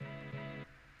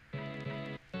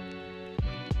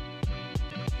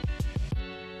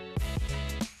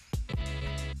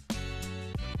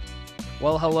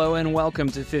Well, hello and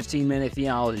welcome to 15-Minute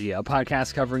Theology, a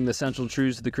podcast covering the central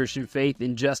truths of the Christian faith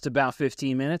in just about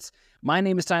 15 minutes. My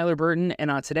name is Tyler Burton, and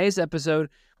on today's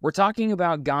episode, we're talking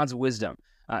about God's wisdom.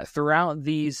 Throughout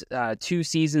these 2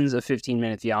 seasons of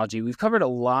 15-Minute Theology, we've covered a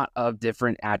lot of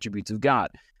different attributes of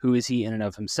God. Who is he in and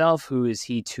of himself? Who is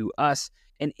he to us?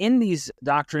 And in these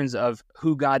doctrines of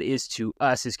who God is to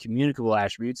us, his communicable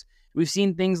attributes, we've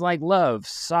seen things like love,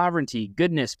 sovereignty,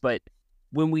 goodness, but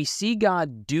when we see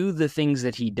God do the things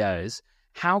that he does,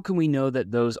 how can we know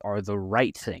that those are the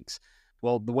right things?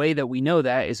 Well, the way that we know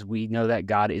that is we know that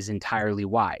God is entirely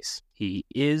wise. He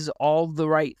is all the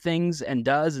right things and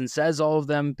does and says all of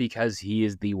them because he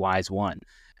is the wise one.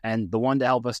 And the one to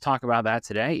help us talk about that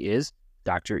today is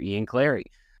Dr. Ian Clary.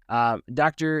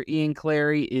 Dr. Ian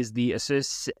Clary is the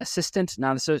associate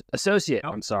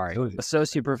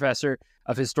professor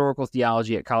of historical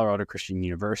theology at Colorado Christian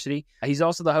University. He's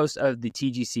also the host of the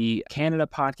TGC Canada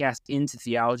podcast, Into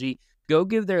Theology. Go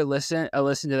give a listen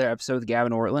to their episode with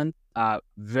Gavin Ortland.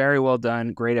 Very well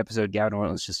done. Great episode. Gavin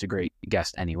Ortland's just a great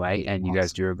guest anyway, and you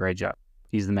guys do a great job.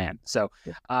 He's the man. So,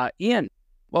 Ian,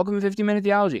 welcome to 15-Minute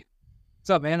Theology. What's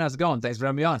up, man? How's it going? Thanks for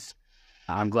having me on.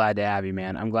 I'm glad to have you,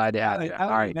 man. I'm glad to have you. All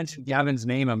right. You mentioned Gavin's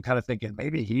name. I'm kind of thinking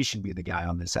maybe he should be the guy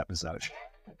on this episode.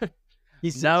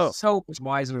 He's so much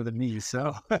wiser than me.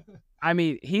 So, I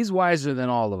mean, he's wiser than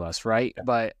all of us, right? Yeah.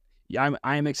 But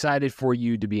I'm excited for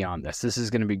you to be on this. This is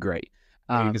going to be great.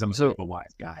 Because I'm a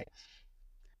wise guy.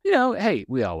 You know, hey,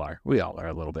 we all are. We all are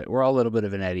a little bit. We're all a little bit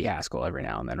of an Eddie Haskell every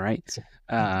now and then, right?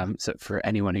 So for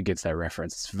anyone who gets that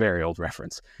reference, it's a very old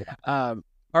reference. Yeah.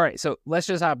 All right, so let's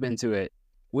just hop into it.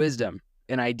 Wisdom.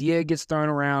 An idea gets thrown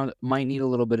around, might need a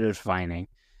little bit of defining.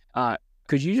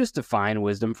 Could you just define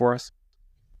wisdom for us?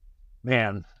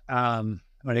 Man,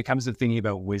 when it comes to thinking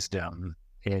about wisdom,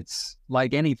 it's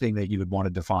like anything that you would want to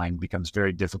define becomes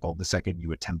very difficult the second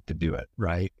you attempt to do it,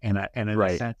 right? And in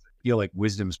a sense, I feel like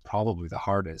wisdom is probably the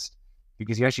hardest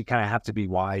because you actually kind of have to be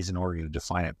wise in order to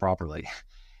define it properly.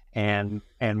 And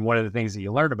one of the things that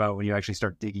you learn about when you actually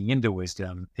start digging into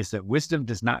wisdom is that wisdom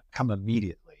does not come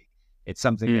immediately. It's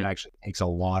something that actually takes a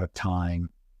lot of time,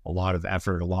 a lot of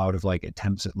effort, a lot of like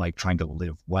attempts at like trying to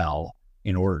live well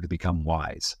in order to become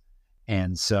wise.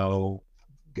 And so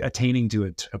attaining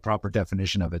to a proper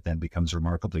definition of it then becomes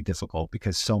remarkably difficult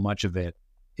because so much of it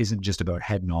isn't just about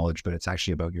head knowledge, but it's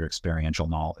actually about your experiential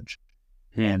knowledge.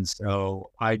 And so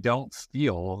I don't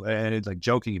feel, and it's like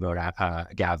joking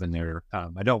about Gavin there,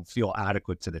 I don't feel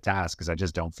adequate to the task because I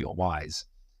just don't feel wise.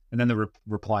 And then the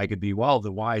reply could be, well,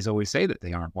 the wise always say that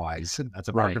they aren't wise. And that's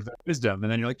a part of their wisdom.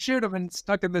 And then you're like, shoot, I've been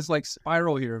stuck in this like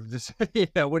spiral here of this,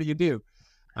 what do you do?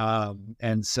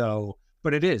 And so,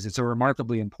 but it's a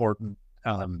remarkably important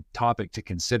topic to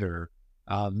consider,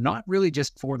 not really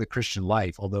just for the Christian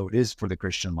life, although it is for the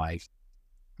Christian life,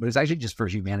 but it's actually just for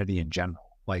humanity in general.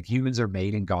 Like humans are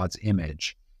made in God's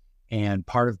image. And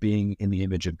part of being in the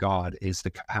image of God is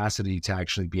the capacity to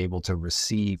actually be able to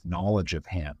receive knowledge of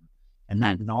him. And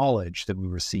that knowledge that we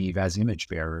receive as image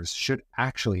bearers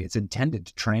it's intended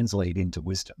to translate into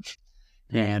wisdom.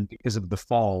 And because of the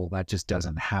fall, that just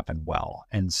doesn't happen well.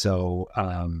 And so,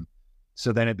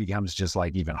 so then it becomes just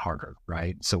like even harder,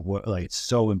 right? So it's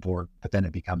so important, but then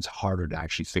it becomes harder to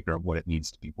actually figure out what it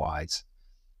means to be wise.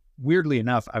 Weirdly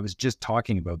enough, I was just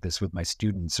talking about this with my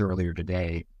students earlier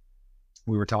today.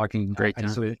 We were talking. Great time.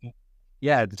 So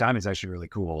at the time it's actually really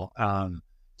cool.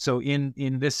 So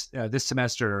in this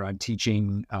semester, I'm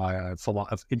teaching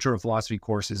intro philosophy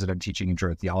courses and I'm teaching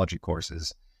intro theology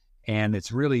courses, and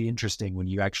it's really interesting when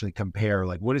you actually compare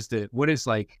like what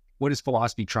is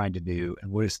philosophy trying to do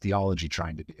and what is theology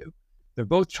trying to do. They're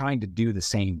both trying to do the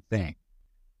same thing.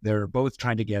 They're both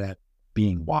trying to get at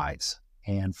being wise,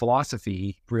 and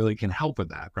philosophy really can help with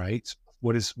that, right?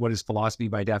 What is philosophy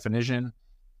by definition?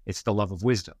 It's the love of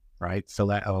wisdom, right?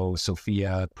 Phileo,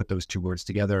 Sophia, put those 2 words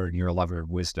together and you're a lover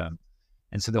of wisdom.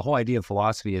 And so the whole idea of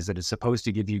philosophy is that it's supposed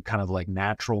to give you kind of like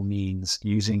natural means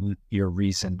using your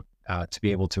reason to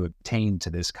be able to attain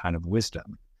to this kind of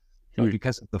wisdom. But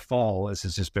because of the fall, this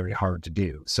is just very hard to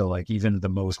do. So like even the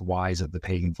most wise of the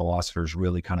pagan philosophers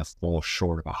really kind of fall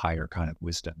short of a higher kind of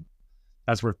wisdom.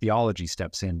 That's where theology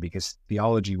steps in, because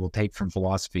theology will take from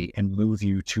philosophy and move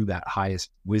you to that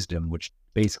highest wisdom, which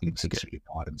basically is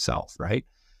God himself, right?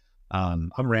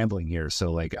 I'm rambling here,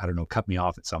 so like, I don't know, cut me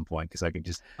off at some point because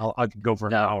I'll go for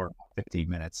an hour, 15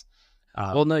 minutes.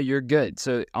 Well, no, you're good.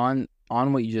 So on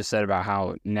what you just said about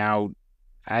how now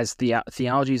as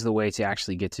theology is the way to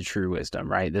actually get to true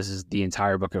wisdom, right? This is the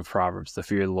entire book of Proverbs. The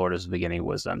fear of the Lord is the beginning of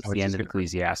wisdom. It's the end of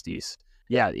Ecclesiastes.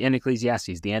 Yeah, the end of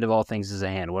Ecclesiastes. The end of all things is at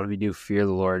hand. What do we do? Fear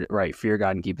the Lord, right? Fear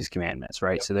God and keep his commandments,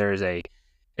 right? Yep. So there is a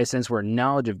a sense where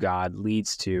knowledge of God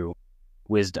leads to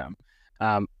wisdom.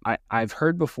 I've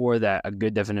heard before that a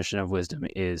good definition of wisdom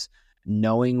is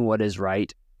knowing what is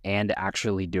right and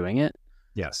actually doing it.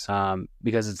 Yes.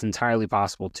 Because it's entirely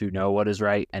possible to know what is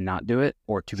right and not do it,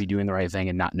 or to be doing the right thing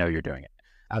and not know you're doing it.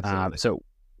 Absolutely. So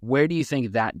where do you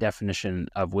think that definition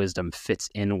of wisdom fits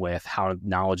in with how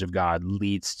knowledge of God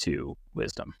leads to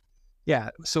wisdom? Yeah.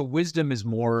 So wisdom is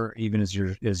more, even as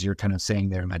you're kind of saying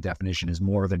there in my definition, is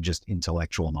more than just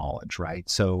intellectual knowledge, right?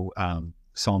 So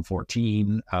Psalm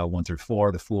 14,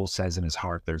 1-4, the fool says in his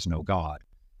heart, there's no God.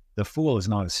 The fool is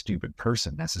not a stupid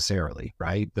person necessarily,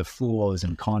 right? The fool is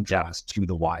in contrast to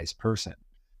the wise person.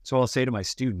 So I'll say to my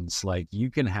students, like,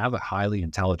 you can have a highly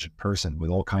intelligent person with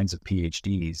all kinds of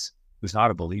PhDs who's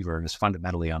not a believer and is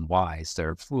fundamentally unwise.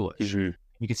 They're foolish. Mm-hmm.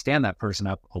 You could stand that person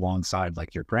up alongside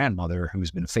like your grandmother,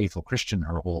 who's been a faithful Christian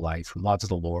her whole life, who loves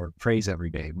the Lord, prays every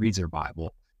day, reads her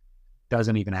Bible,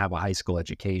 doesn't even have a high school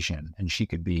education, and she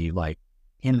could be like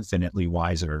infinitely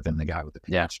wiser than the guy with the PhD.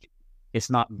 Yeah. It's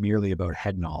not merely about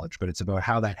head knowledge, but it's about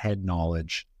how that head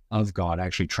knowledge of God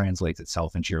actually translates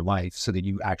itself into your life so that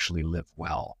you actually live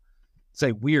well. It's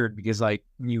like weird because like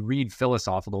when you read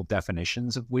philosophical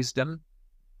definitions of wisdom,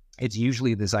 it's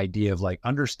usually this idea of like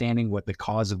understanding what the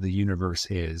cause of the universe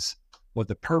is, what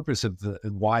the purpose of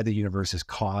why the universe is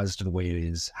caused the way it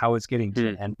is, how it's getting to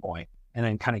an end point, and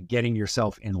then kind of getting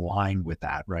yourself in line with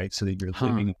that, right? So that you're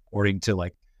living according to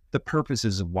like the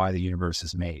purposes of why the universe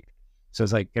is made. So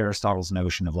it's like Aristotle's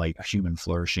notion of like a human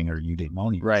flourishing or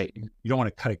eudaimonia. Right. You don't want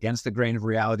to cut against the grain of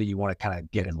reality. You want to kind of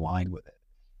get in line with it.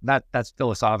 That's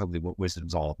philosophically what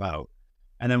wisdom's all about.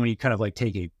 And then when you kind of like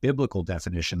take a biblical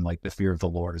definition, like the fear of the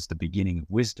Lord is the beginning of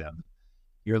wisdom,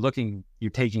 you're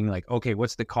taking like, okay,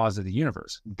 what's the cause of the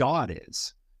universe? God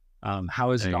is.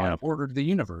 How has God ordered the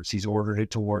universe? He's ordered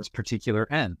it towards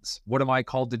particular ends. What am I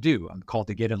called to do? I'm called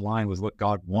to get in line with what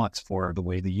God wants for the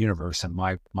way the universe and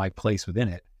my place within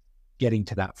it, getting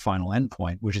to that final end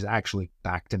point, which is actually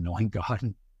back to knowing God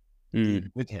and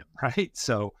being with him, right?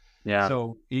 So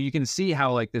you can see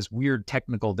how like this weird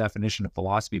technical definition of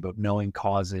philosophy about knowing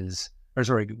causes,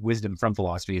 wisdom from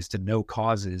philosophy is to know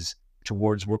causes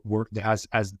towards work as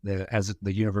the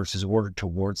universe is ordered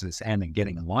towards this end and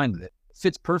getting in line with it.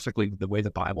 Fits perfectly with the way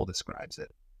the Bible describes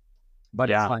it. But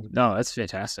no, that's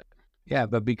fantastic. Yeah,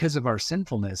 but because of our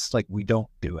sinfulness, like we don't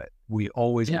do it. We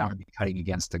always want to be cutting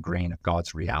against the grain of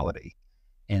God's reality.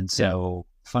 And so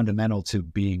fundamental to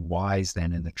being wise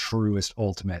then in the truest,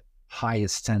 ultimate,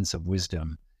 highest sense of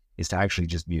wisdom is to actually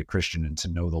just be a Christian and to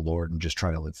know the Lord and just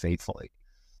try to live faithfully.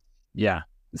 Yeah.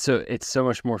 So it's so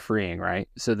much more freeing, right?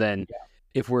 So then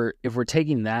if we're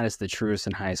taking that as the truest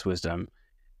and highest wisdom,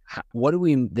 what do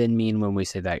we then mean when we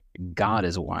say that God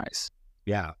is wise?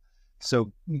 Yeah.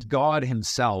 So God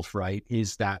himself, right,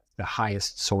 is that the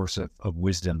highest source of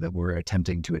wisdom that we're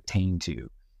attempting to attain to.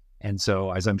 And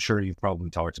so, as I'm sure you've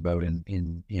probably talked about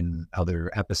in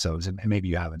other episodes, and maybe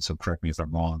you haven't, so correct me if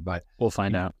I'm wrong, but we'll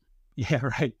find out. Yeah,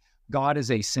 right. God is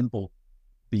a simple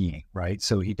being, right?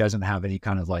 So he doesn't have any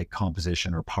kind of like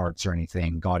composition or parts or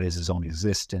anything. God is his own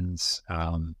existence.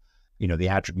 The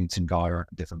attributes in God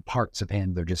aren't different parts of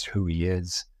him. They're just who he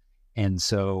is. And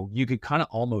so you could kind of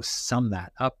almost sum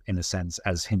that up in a sense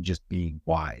as him just being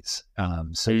wise.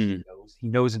 He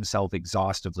knows himself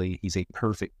exhaustively. He's a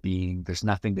perfect being. There's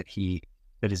nothing that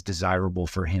is desirable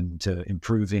for him to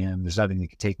improve him. There's nothing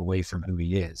that could take away from who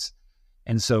he is.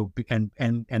 And so,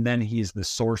 and then he is the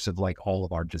source of like all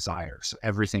of our desires. So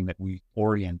everything that we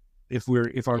orient, if we're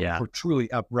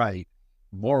truly upright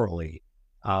morally,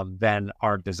 then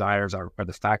our desires are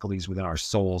the faculties within our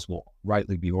souls will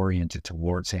rightly be oriented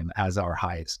towards him as our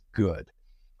highest good.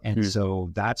 And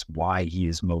so that's why he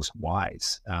is most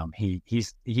wise. He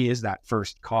is that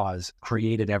first cause,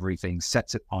 created everything,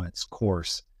 sets it on its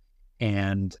course,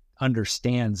 and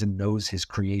understands and knows his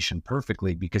creation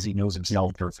perfectly because he knows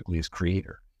himself perfectly as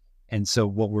creator. And so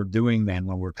what we're doing then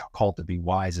when we're called to be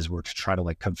wise is we're to try to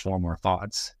like conform our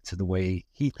thoughts to the way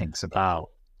he thinks about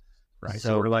it. Right.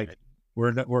 So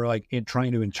we're like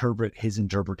trying to interpret his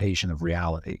interpretation of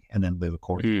reality and then live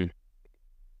accordingly.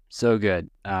 So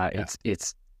good.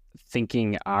 It's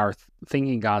thinking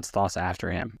God's thoughts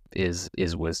after him is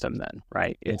wisdom then,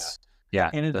 right?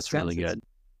 And that's really good.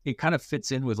 It kind of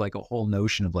fits in with like a whole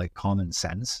notion of like common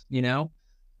sense,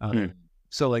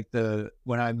 So like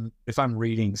if I'm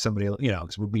reading somebody,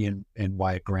 because we'll be in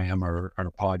Wyatt Graham or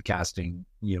podcasting,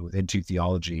 with Into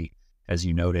Theology, as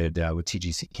you noted, with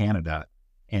TGC Canada,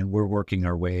 and we're working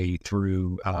our way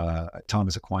through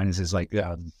Thomas Aquinas is like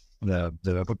the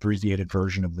abbreviated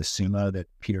version of the Summa that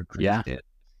Peter Kreeft did.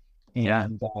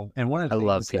 And one of the I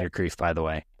love Peter Kreeft, by the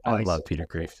way. I love Peter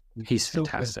Kreeft. He's so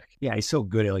fantastic. good. Yeah, he's so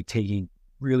good at like taking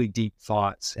really deep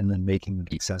thoughts and then making them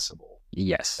accessible.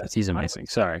 Yes, he's amazing.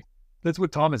 Sorry. That's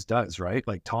what Thomas does, right?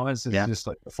 Like Thomas is just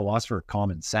like a philosopher of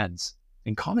common sense.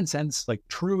 And common sense, like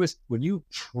when you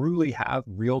truly have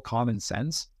real common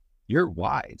sense, you're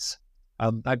wise.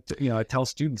 I tell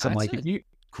students, I'm like,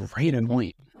 great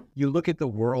point. You look at the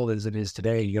world as it is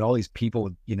today, you get all these people,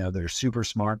 they're super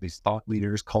smart, these thought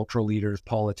leaders, cultural leaders,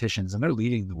 politicians, and they're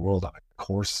leading the world on a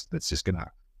course that's just going to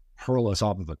hurl us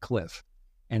off of a cliff.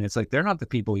 And it's like, they're not the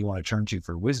people you want to turn to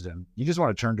for wisdom. You just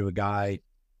want to turn to a guy,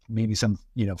 maybe some,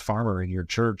 farmer in your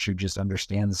church who just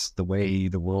understands the way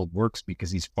the world works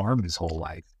because he's farmed his whole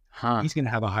life. He's going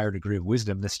to have a higher degree of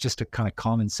wisdom. That's just a kind of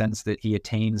common sense that he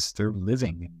attains through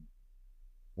living and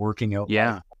working out.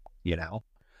 Yeah. Life,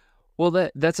 Well,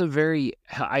 that's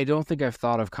I don't think I've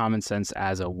thought of common sense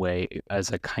as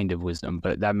a kind of wisdom,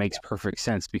 but that makes perfect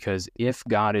sense, because if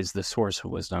God is the source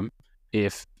of wisdom,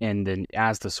 and then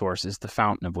as the source is the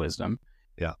fountain of wisdom,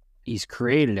 he's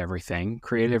created everything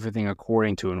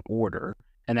according to an order,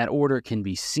 and that order can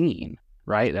be seen,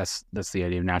 right? That's the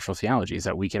idea of natural theology, is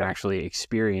that we can actually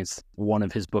experience one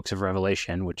of his books of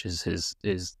Revelation, which is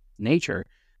his nature.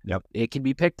 Yep. It can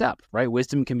be picked up, right?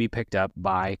 Wisdom can be picked up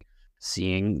by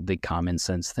seeing the common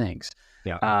sense things.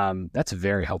 Yeah. That's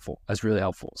very helpful. That's really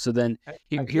helpful. So then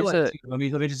let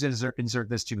me just insert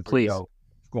this too. Please.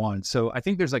 Go on. So I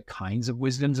think there's like kinds of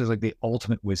wisdoms. There's like the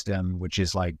ultimate wisdom, which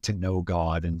is like to know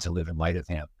God and to live in light of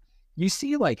him. You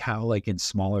see like how like in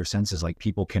smaller senses, like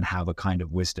people can have a kind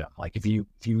of wisdom. Like if you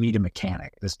meet a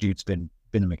mechanic, this dude's been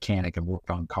a mechanic and worked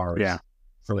on cars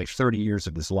for like 30 years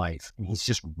of his life. And he's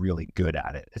just really good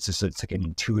at it. It's like an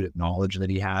intuitive knowledge that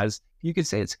he has. You could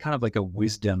say it's kind of like a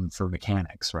wisdom for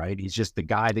mechanics, right? He's just the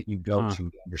guy that you go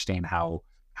to understand how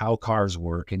cars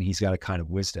work, and he's got a kind of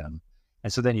wisdom.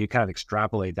 And so then you kind of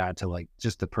extrapolate that to like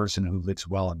just the person who lives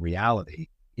well in reality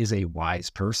is a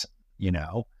wise person,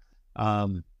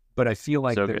 But I feel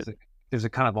like there's a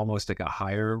kind of almost like a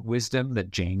higher wisdom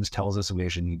that James tells us we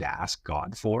actually need to ask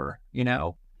God for,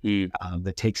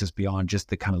 that takes us beyond just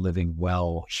the kind of living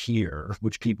well here,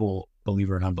 which people,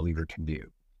 believer and unbeliever, can do,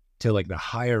 to like the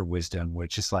higher wisdom,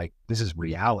 which is like, this is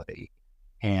reality.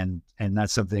 And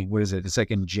that's something, what is it? It's like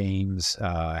in James,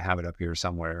 I have it up here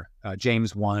somewhere,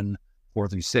 James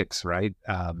 1:4-6, right?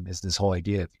 Is this whole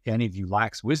idea, if any of you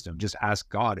lacks wisdom, just ask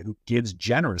God, who gives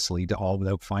generously to all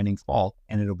without finding fault,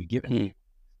 and it'll be given.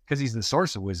 Because he's the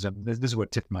source of wisdom. This is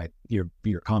what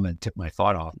your comment tipped my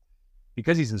thought off.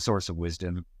 Because he's the source of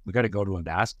wisdom, we got to go to him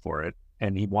to ask for it,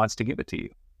 and he wants to give it to you.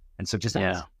 And so just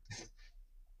ask.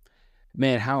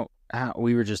 Man, how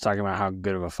we were just talking about how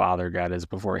good of a father God is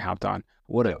before we hopped on.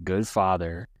 What a good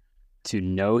father to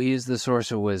know he is the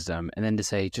source of wisdom, and then to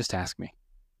say, just ask me.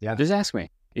 Yeah. Just ask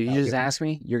me. If you just ask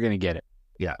me, you're going to get it.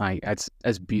 Yeah.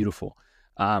 That's beautiful.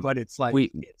 But it's like,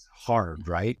 it's hard,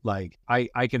 right? Like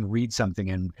I can read something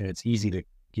and it's easy to,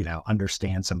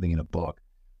 understand something in a book.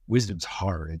 Wisdom's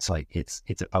hard. It's like, it's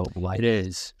about life. It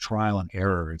is. Trial and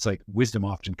error. It's like wisdom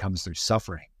often comes through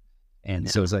suffering. And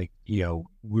so it's like, we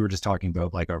were just talking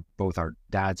about like both our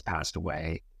dads passed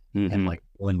away, and like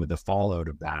dealing with the fallout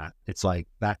of that. It's like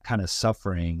that kind of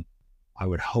suffering, I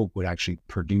would hope, would actually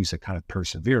produce a kind of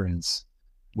perseverance,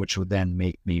 which would then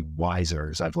make me wiser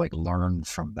as I've like learned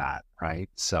from that. Right.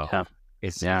 So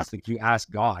it's like you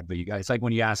ask God, but it's like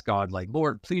when you ask God, like,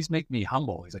 Lord, please make me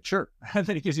humble. He's like, sure. And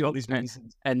then he gives you all these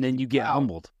reasons. And then you get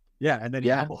humbled. Yeah. And then he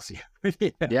humbles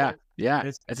you. Yeah.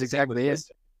 That's exactly it.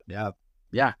 Yeah.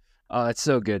 Oh, that's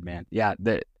so good, man. Yeah.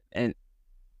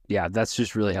 That's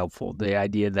just really helpful. The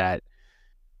idea that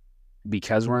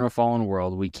because we're in a fallen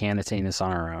world, we can't attain this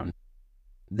on our own.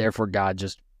 Therefore, God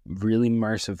just really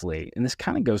mercifully, and this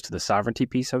kind of goes to the sovereignty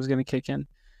piece I was going to kick in,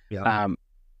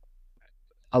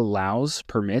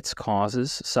 permits,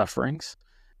 causes sufferings,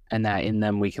 and that in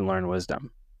them we can learn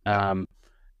wisdom.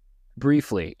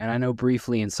 Briefly, and I know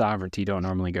briefly and sovereignty don't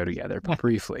normally go together, but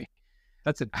briefly.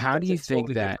 How do you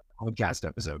think that podcast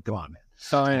episode? Go on,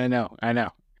 man. Oh, I know.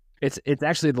 It's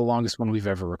actually the longest one we've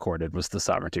ever recorded was the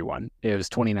sovereignty one. It was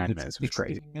 29 minutes. It was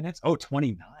crazy. Minutes? Oh,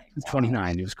 29. It was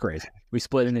 29. It was crazy. We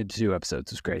split it into 2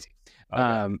 episodes. It was crazy.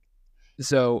 Okay.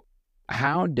 So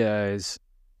how does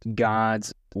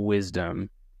God's wisdom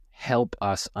help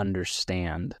us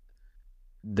understand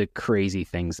the crazy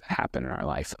things that happen in our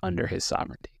life under his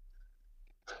sovereignty?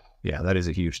 Yeah, that is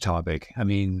a huge topic. I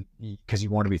mean, because you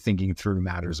want to be thinking through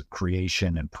matters of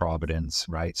creation and providence,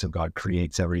 right? So God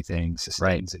creates everything,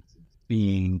 sustains its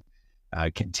being,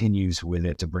 continues with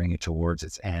it to bring it towards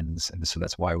its ends. And so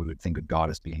that's why we would think of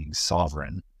God as being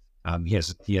sovereign. He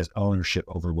has ownership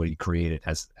over what he created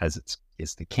as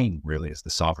it's the king, really, as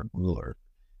the sovereign ruler.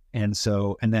 And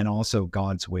then also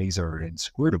God's ways are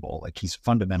inscrutable. Like he's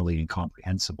fundamentally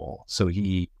incomprehensible. So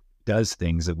he does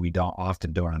things that we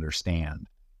often don't understand,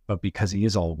 but because he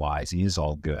is all wise, he is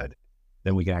all good,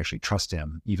 then we can actually trust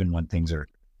him even when things are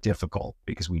difficult,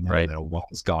 because we know that a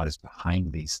wise God is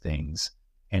behind these things,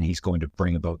 and he's going to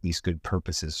bring about these good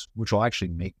purposes, which will actually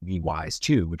make me wise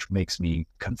too, which makes me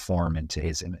conform into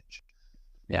his image.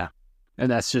 Yeah. And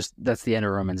that's the end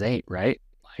of Romans 8, right?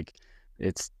 Like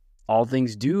it's all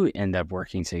things do end up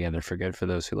working together for good for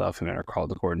those who love him and are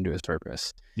called according to his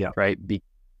purpose. Yeah. Right.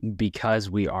 Because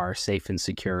we are safe and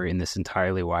secure in this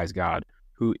entirely wise God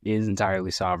who is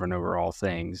entirely sovereign over all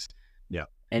things. Yeah.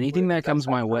 Anything that comes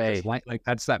my way. Like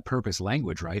that's that purpose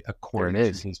language, right? According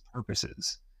to his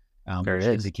purposes. Which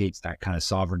indicates that kind of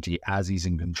sovereignty as he's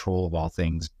in control of all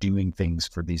things, doing things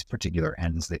for these particular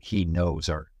ends that he knows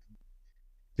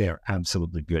they're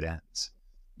absolutely good ends.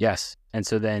 Yes. And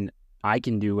so then I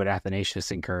can do what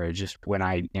Athanasius encouraged when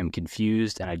I am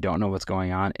confused and I don't know what's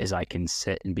going on, is I can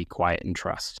sit and be quiet and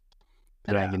trust.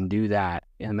 And I can do that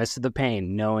in the midst of the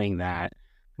pain, knowing that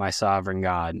my sovereign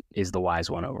God is the wise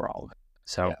one over all of it.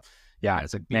 So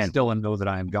it's like, be still and know that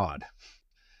I am God.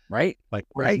 Right? Like,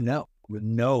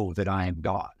 know that I am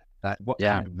God. What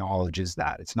kind of knowledge is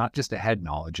that? It's not just a head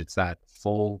knowledge. It's that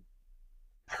full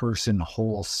person,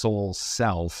 whole soul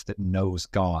self that knows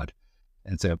God.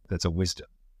 And that's a wisdom.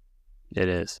 It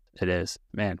is.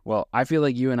 Man, well, I feel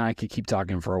like you and I could keep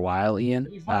talking for a while, Ian.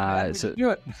 Do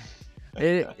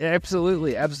it.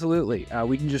 Absolutely.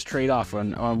 We can just trade off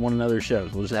on one another's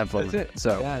shows. We'll just have fun with it.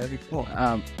 So yeah, that'd be cool.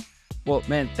 Well,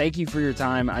 man, thank you for your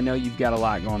time. I know you've got a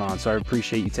lot going on, so I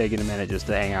appreciate you taking a minute just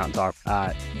to hang out and talk.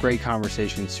 Great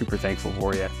conversation. Super thankful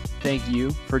for you. Thank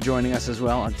you for joining us as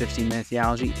well on 15 Minute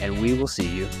Theology, and we will see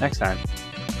you next time.